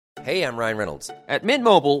Hey, I'm Ryan Reynolds. At Mint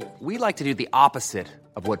Mobile, we like to do the opposite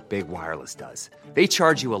of what Big Wireless does. They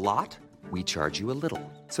charge you a lot, we charge you a little.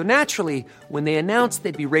 So naturally, when they announced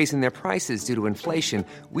they'd be raising their prices due to inflation,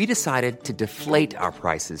 we decided to deflate our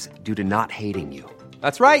prices due to not hating you.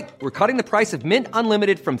 That's right. We're cutting the price of Mint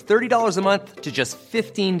Unlimited from $30 a month to just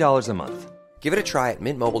 $15 a month. Give it a try at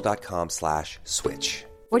mintmobile.com/switch.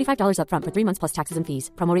 $45 up front for 3 months plus taxes and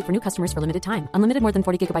fees. Promo rate for new customers for limited time. Unlimited more than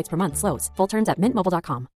 40 gigabytes per month. Slows full terms at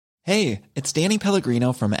mintmobile.com. Hey, it's Danny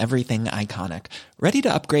Pellegrino from Everything Iconic. Ready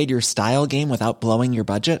to upgrade your style game without blowing your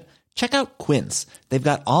budget? Check out Quince. They've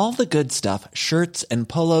got all the good stuff, shirts and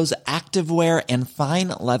polos, activewear, and fine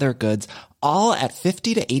leather goods, all at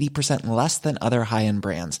 50 to 80% less than other high-end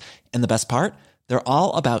brands. And the best part? They're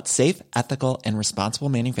all about safe, ethical, and responsible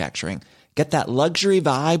manufacturing. Get that luxury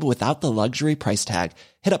vibe without the luxury price tag.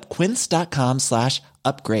 Hit up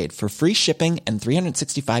quince.com/upgrade for free shipping and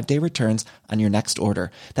 365-day returns on your next order.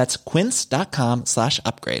 That's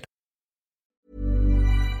quince.com/upgrade.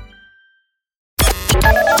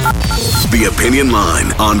 The Opinion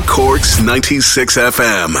Line on Cork's 96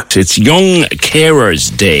 FM. It's Young Carers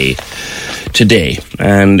Day today,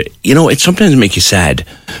 and you know, it sometimes makes you sad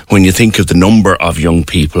when you think of the number of young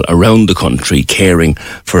people around the country caring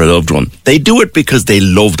for a loved one. They do it because they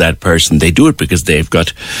love that person. They do it because they've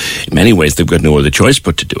got, in many ways, they've got no other choice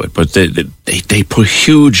but to do it. But they put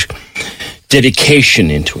huge dedication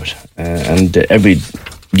into it, and every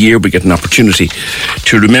year we get an opportunity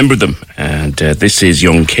to remember them, and this is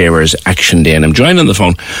Young Carers Action Day, and I'm joined on the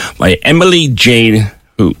phone by Emily Jane,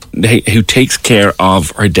 who takes care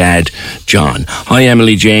of her dad, John. Hi,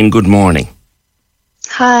 Emily Jane, good morning.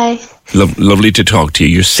 Hi. Lovely to talk to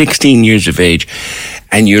you. You're 16 years of age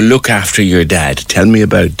and you look after your dad. Tell me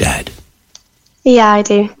about Dad. Yeah, I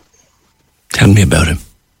do. Tell me about him.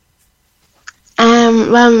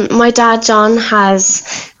 Well, my dad, John, has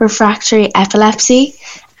refractory epilepsy,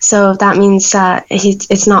 so that means that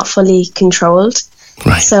it's not fully controlled.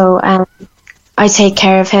 Right. So I take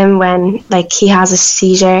care of him when, like, he has a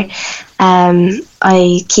seizure.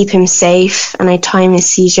 I keep him safe and I time his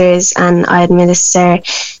seizures and I administer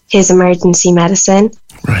his emergency medicine.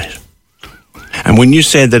 Right. And when you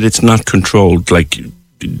say that it's not controlled, like,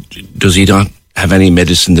 does he not have any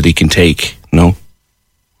medicine that he can take? No?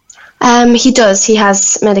 He does. He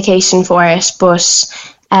has medication for it, but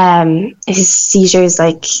his seizures,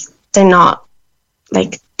 like, they're not,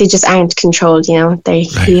 like, they just aren't controlled, you know.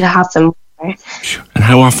 He'll have them. Sure. And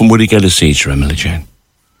how often would he get a seizure, Emily Jane?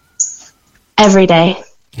 Every day.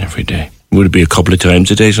 Every day. Would it be a couple of times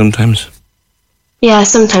a day sometimes? Yeah,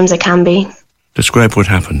 sometimes it can be. Describe what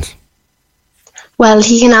happens. Well,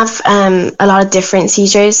 he can have a lot of different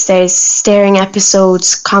seizures. There's staring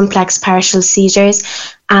episodes, complex partial seizures,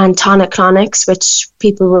 and tonic-clonics, which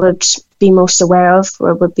people would be most aware of,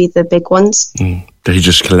 or would be the big ones. Did he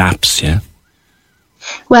just collapse, yeah?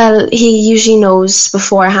 Well, he usually knows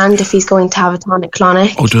beforehand if he's going to have a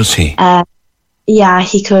tonic-clonic. Oh, does he? Yeah,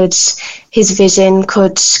 his vision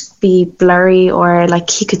could be blurry, or like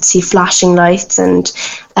he could see flashing lights, and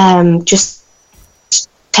just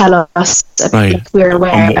tell us if, right. like, we're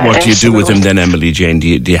aware. And what do you do with him then, Emily Jane? Do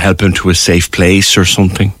you help him to a safe place or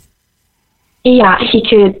something? Yeah, he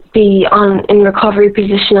could be in recovery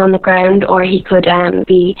position on the ground, or he could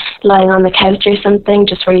be lying on the couch or something,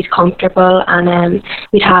 just where he's comfortable, and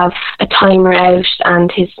we'd have a timer out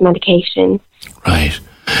and his medication. Right.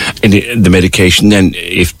 And the medication then,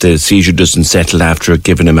 if the seizure doesn't settle after a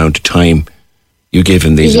given amount of time, you give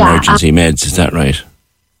him these emergency meds, is that right?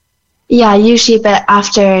 Yeah, usually about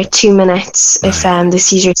after 2 minutes, if the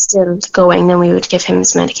seizure's still going, then we would give him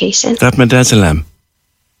his medication. That midazolam?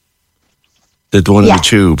 The one in the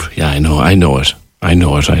tube? Yeah, I know it. I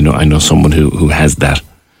know someone who has that.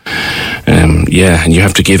 Yeah, and you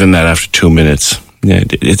have to give him that after 2 minutes. Yeah,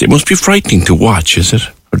 it must be frightening to watch, is it?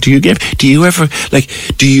 Or do you ever, like,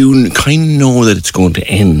 do you kind of know that it's going to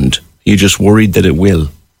end? You're just worried that it will?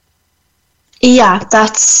 Yeah,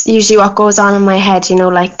 that's usually what goes on in my head, you know,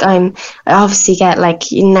 like I obviously get like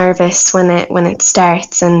nervous when it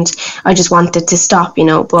starts, and I just want it to stop, you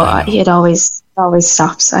know, but it always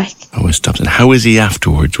stops, like. Always stops. And how is he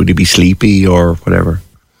afterwards? Would he be sleepy or whatever?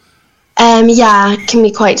 Yeah, can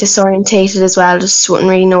be quite disorientated as well, just wouldn't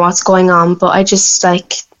really know what's going on, but I just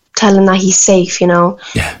like tell him that he's safe, you know.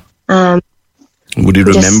 Yeah. Would he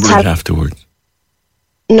remember it afterwards?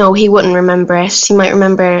 No, he wouldn't remember it. He might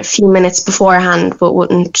remember a few minutes beforehand, but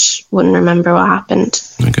wouldn't remember what happened.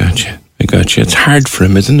 I got you. It's hard for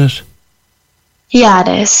him, isn't it? Yeah, it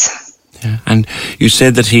is. Yeah. And you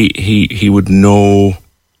said that he would know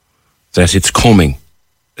that it's coming.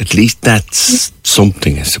 At least that's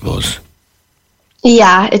something, I suppose.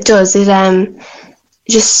 Yeah, it does. It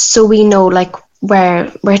just so we know like where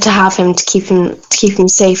to have him to keep him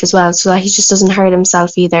safe as well, so that he just doesn't hurt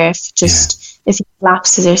himself either if he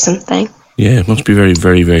collapses or something. Yeah, it must be very,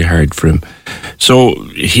 very, very hard for him. So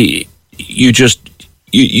you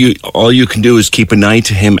all you can do is keep an eye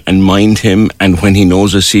to him and mind him, and when he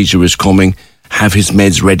knows a seizure is coming, have his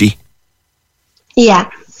meds ready. Yeah.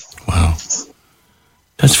 Wow,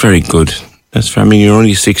 that's very good. I mean, you're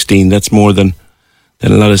only 16. That's more than a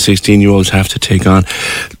lot of 16-year-olds have to take on.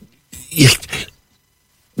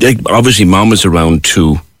 Obviously, Mom is around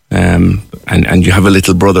too, and you have a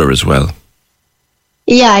little brother as well.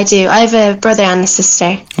 Yeah, I do. I have a brother and a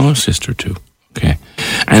sister. Oh, a sister too. Okay.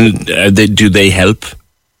 And do they help?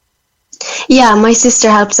 Yeah, my sister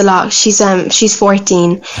helps a lot. She's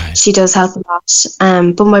 14. Right. She does help a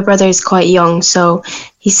lot. But my brother is quite young, so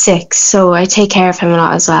he's 6. So I take care of him a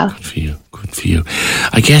lot as well. Good for you.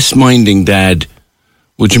 I guess minding Dad,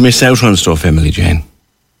 would you miss out on stuff, Emily Jane?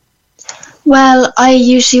 Well, I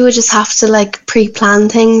usually would just have to like pre-plan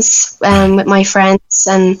things with my friends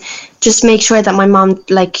and just make sure that my mom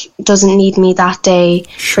like doesn't need me that day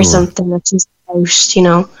for something that she's out, you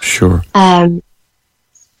know. Sure. And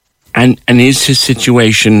is his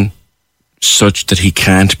situation such that he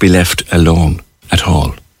can't be left alone at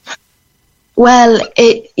all? Well,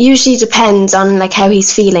 it usually depends on like how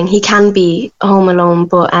he's feeling. He can be home alone,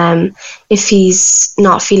 but if he's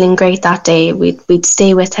not feeling great that day, we'd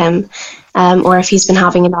stay with him. Or if he's been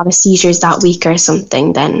having a lot of seizures that week or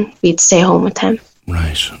something, then we'd stay home with him.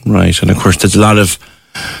 Right. And of course, there's a lot of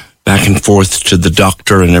back and forth to the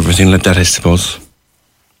doctor and everything like that, I suppose.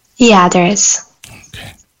 Yeah, there is.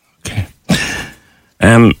 Okay.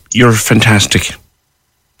 You're fantastic.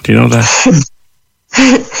 Do you know that?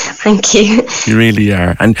 Thank you. You really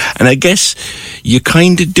are. And I guess you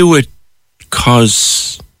kind of do it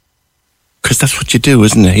because that's what you do,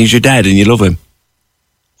 isn't it? He's your dad and you love him.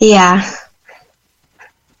 Yeah.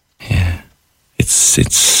 It's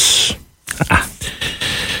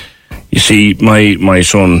you see, my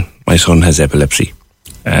son has epilepsy.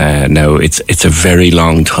 Now it's a very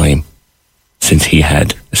long time since he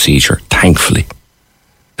had a seizure, thankfully.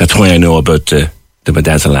 That's why I know about the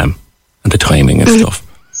midazolam and the timing and stuff.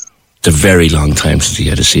 It's a very long time since he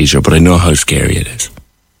had a seizure, but I know how scary it is.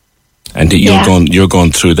 And you're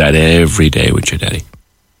going through that every day with your daddy.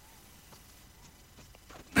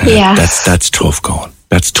 Yeah. That's tough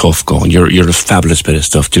going. You're a fabulous bit of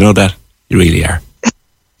stuff. Do you know that? You really are.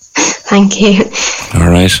 Thank you. All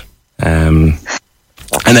right. And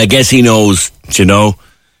I guess he knows, do you know?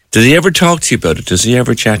 Does he ever talk to you about it? Does he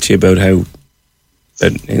ever chat to you about how,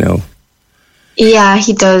 you know? Yeah,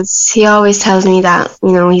 he does. He always tells me that,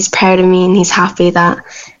 you know, he's proud of me and he's happy that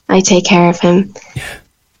I take care of him. Yeah.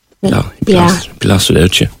 No, he'd be lost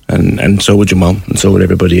without you. And so would your mum and so would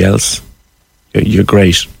everybody else. You're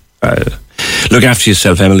great. Look after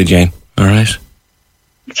yourself, Emily Jane. All right?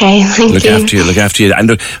 Okay, thank you. Look after you.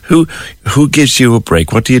 And who gives you a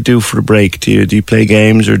break? What do you do for a break? Do you play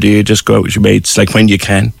games or do you just go out with your mates, like when you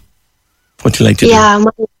can? What do you like to do? Yeah,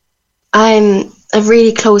 I have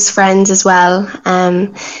really close friends as well,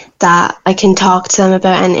 that I can talk to them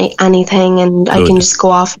about anything, and Good. I can just go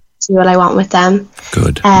off and do what I want with them.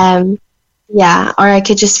 Good. Yeah, or I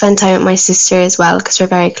could just spend time with my sister as well because we're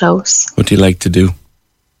very close. What do you like to do?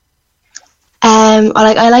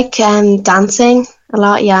 I like dancing a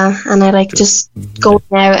lot, yeah, and I like just going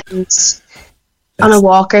out and on a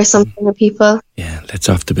walk or something with people. Yeah, let's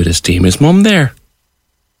off the bit of steam. Is Mum there?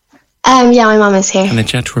 Yeah, my mum is here. Can I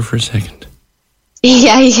chat to her for a second?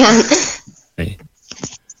 Yeah, you can. Hey.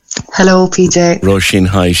 Hello, PJ. Roisin,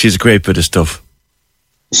 hi. She's a great bit of stuff.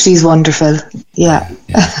 She's wonderful. Yeah.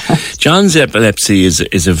 John's epilepsy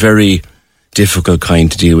is a very difficult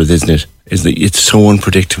kind to deal with, isn't it? It's so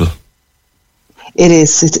unpredictable. It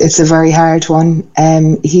is. It's a very hard one.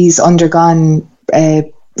 He's undergone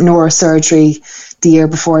neurosurgery the year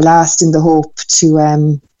before last in the hope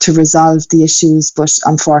to resolve the issues, but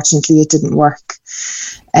unfortunately it didn't work.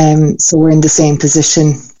 So we're in the same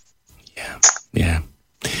position. Yeah.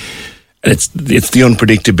 It's the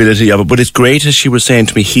unpredictability of it, but it's great, as she was saying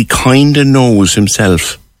to me, he kind of knows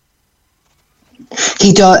himself.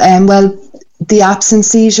 He does. Well, the absent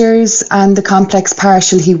seizures and the complex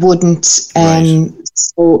partial, he wouldn't. Right.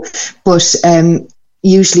 But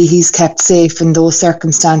usually he's kept safe in those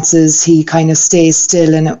circumstances. He kind of stays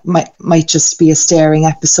still, and it might just be a staring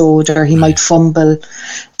episode, or he might fumble,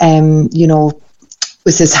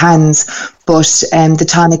 with his hands. But the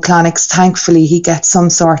tonic-clonics, thankfully, he gets some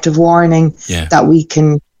sort of warning that we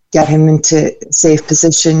can get him into a safe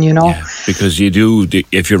position, you know. Yeah, because you do,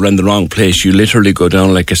 if you're in the wrong place, you literally go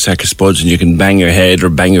down like a sack of spuds and you can bang your head or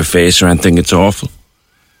bang your face or anything. It's awful.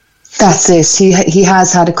 That's it. He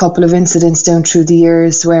has had a couple of incidents down through the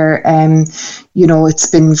years where, you know, it's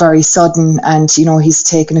been very sudden, and, you know, he's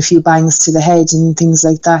taken a few bangs to the head and things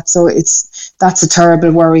like that. So that's a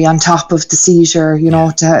terrible worry on top of the seizure, you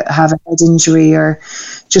know, to have a head injury or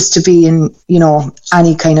just to be in, you know,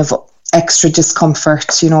 any kind of extra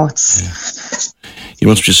discomfort, you know. You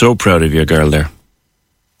must be so proud of your girl there.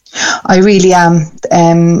 I really am.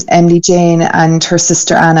 Emily Jane and her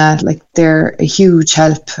sister Anna, like, they're a huge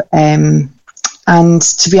help. And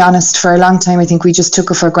to be honest, for a long time, I think we just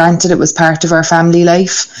took it for granted. It was part of our family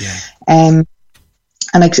life. Yeah. And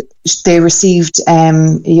they received a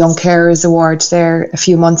Young Carers Award there a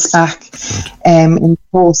few months back in the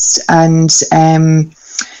post, and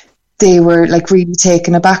they were like really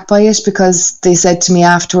taken aback by it, because they said to me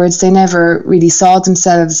afterwards they never really saw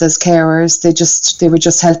themselves as carers. They were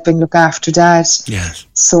just helping look after Dad. Yes.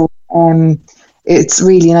 So it's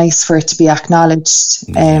really nice for it to be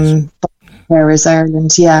acknowledged. By Carers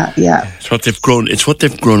Ireland, yeah. It's what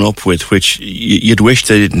they've grown up with, which you'd wish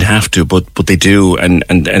they didn't have to, but they do, and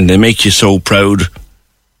they make you so proud.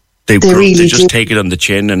 They just take it on the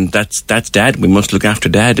chin, and that's Dad. We must look after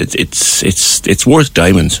Dad. It's worth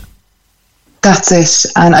diamonds. That's it.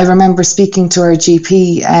 And I remember speaking to our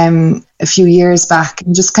GP a few years back,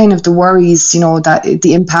 and just kind of the worries, you know, that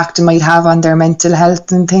the impact it might have on their mental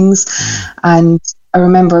health and things. And I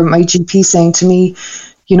remember my GP saying to me,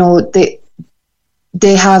 you know,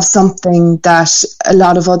 they have something that a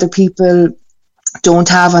lot of other people don't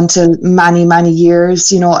have until many, many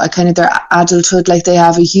years, you know, a kind of their adulthood. Like, they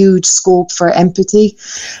have a huge scope for empathy.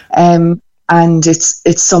 And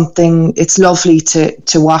it's something, it's lovely to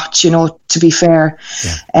watch, you know, to be fair.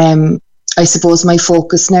 Yeah. I suppose my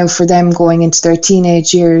focus now for them going into their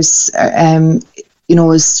teenage years, you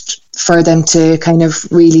know, is for them to kind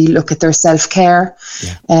of really look at their self-care,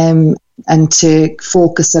 and to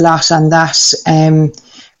focus a lot on that,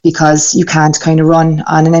 because you can't kind of run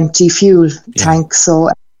on an empty fuel tank. So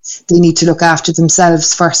they need to look after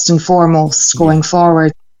themselves first and foremost going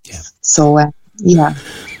forward. Yeah. So, yeah.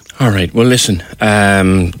 All right. Well, listen,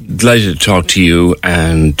 delighted to talk to you,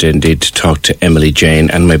 and indeed to talk to Emily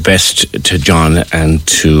Jane, and my best to John and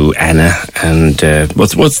to Anna. And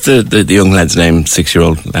what's the young lad's name?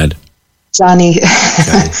 6-year-old lad? Johnny.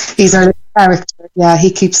 He's our character. Yeah,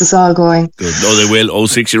 he keeps us all going. Good. No, they will.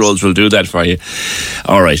 6-year-olds will do that for you.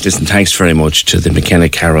 All right. Listen, thanks very much to the McKenna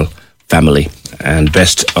Carroll family, and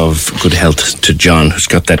best of good health to John, who's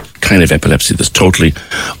got that kind of epilepsy that's totally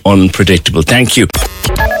unpredictable. Thank you.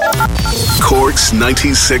 Cork's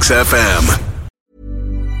 96 FM.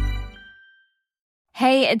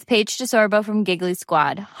 Hey, it's Paige DeSorbo from Giggly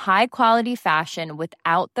Squad. High quality fashion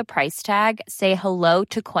without the price tag. Say hello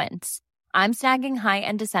to Quince. I'm snagging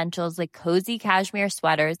high-end essentials like cozy cashmere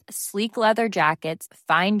sweaters, sleek leather jackets,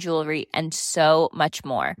 fine jewelry, and so much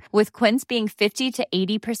more. With Quince being 50 to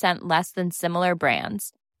 80% less than similar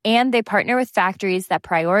brands. And they partner with factories that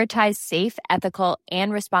prioritize safe, ethical,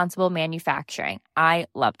 and responsible manufacturing. I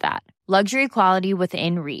love that. Luxury quality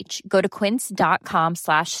within reach. Go to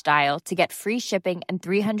quince.com/style to get free shipping and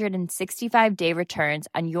 365-day returns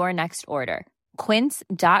on your next order.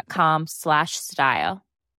 Quince.com/style.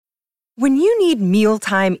 When you need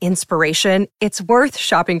mealtime inspiration, it's worth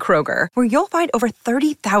shopping Kroger, where you'll find over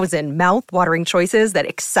 30,000 mouth-watering choices that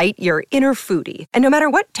excite your inner foodie. And no matter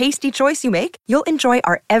what tasty choice you make, you'll enjoy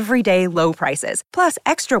our everyday low prices, plus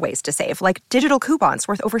extra ways to save, like digital coupons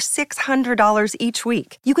worth over $600 each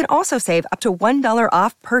week. You can also save up to $1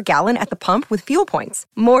 off per gallon at the pump with fuel points.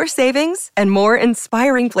 More savings and more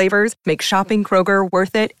inspiring flavors make shopping Kroger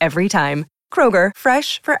worth it every time. Kroger,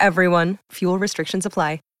 fresh for everyone. Fuel restrictions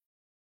apply.